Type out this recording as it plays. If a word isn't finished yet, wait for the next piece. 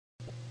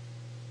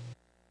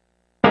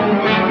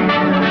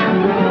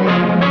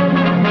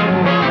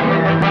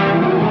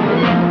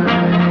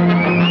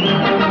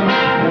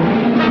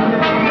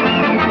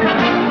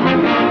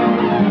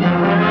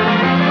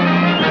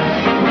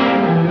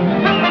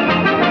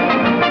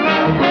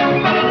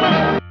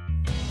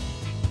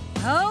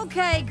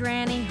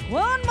Granny,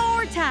 one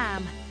more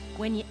time.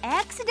 When you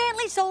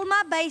accidentally sold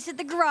my bass at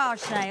the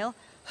garage sale,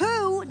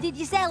 who did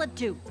you sell it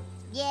to?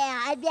 Yeah,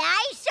 I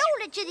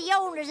sold it to the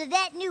owners of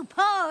that new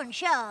pawn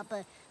shop.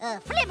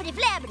 Flibbity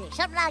Flabbity,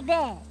 something like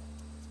that.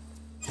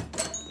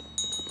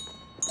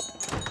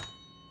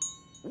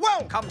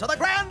 Welcome to the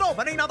grand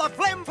opening of the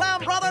Flim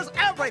Flam Brothers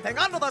Everything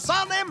Under the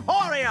Sun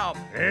Emporium.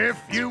 If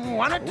you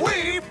want it,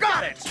 We've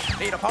got it.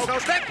 Need a pogo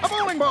stick? a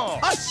bowling ball.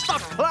 A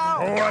stuffed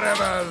clown?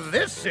 Whatever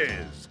this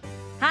is.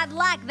 I'd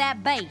like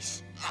that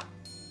bass.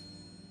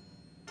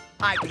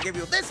 I can give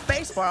you this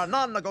bass for a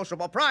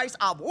non-negotiable price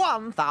of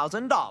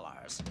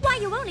 $1,000. Why,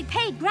 you only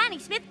paid Granny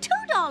Smith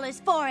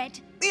 $2 for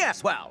it.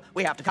 Yes, well,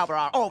 we have to cover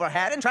our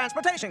overhead and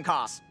transportation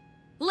costs.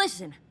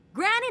 Listen,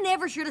 Granny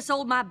never should have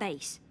sold my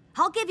bass.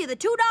 I'll give you the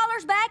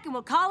 $2 back and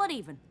we'll call it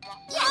even.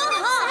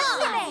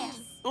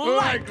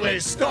 Likely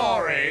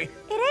story.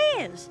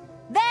 It is.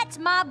 That's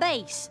my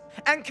bass.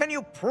 And can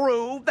you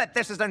prove that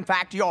this is in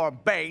fact your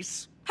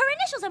bass? Her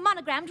initials are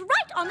monogrammed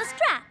right on the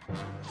strap.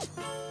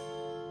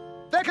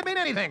 That could mean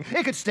anything.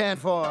 It could stand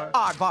for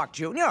Aardvark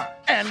Jr.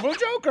 Animal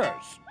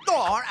Jokers.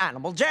 or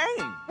Animal Jane.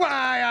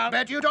 Why, I'll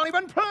bet you don't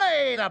even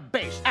play the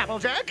bass,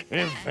 Applejack.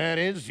 If that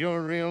is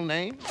your real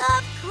name.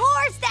 Of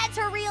course that's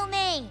her real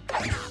name.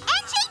 And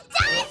she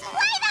does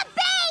play the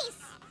bass!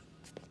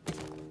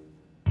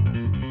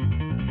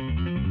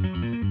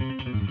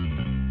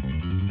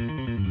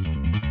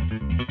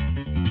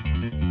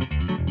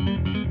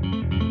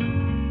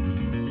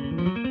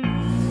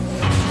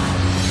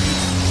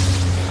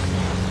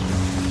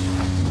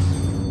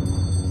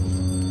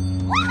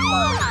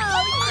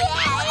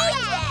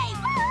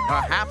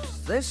 Perhaps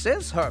this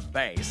is her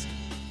bass.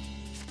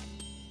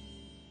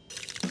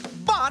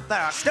 But there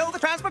are still the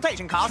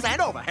transportation costs and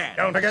overhead.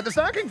 Don't forget the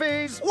stocking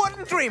fees.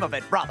 Wouldn't dream of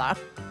it, brother.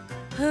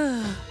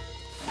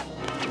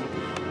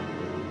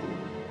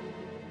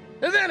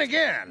 Then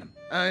again,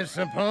 I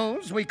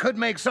suppose we could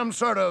make some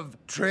sort of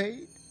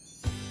trade.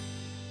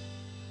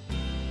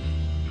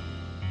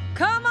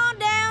 Come on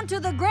down to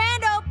the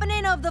grand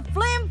opening of the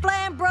Flim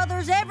Flam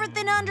Brothers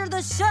Everything Under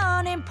the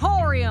Sun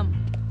Emporium.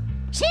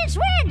 Since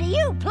when do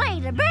you play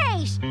the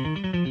bass?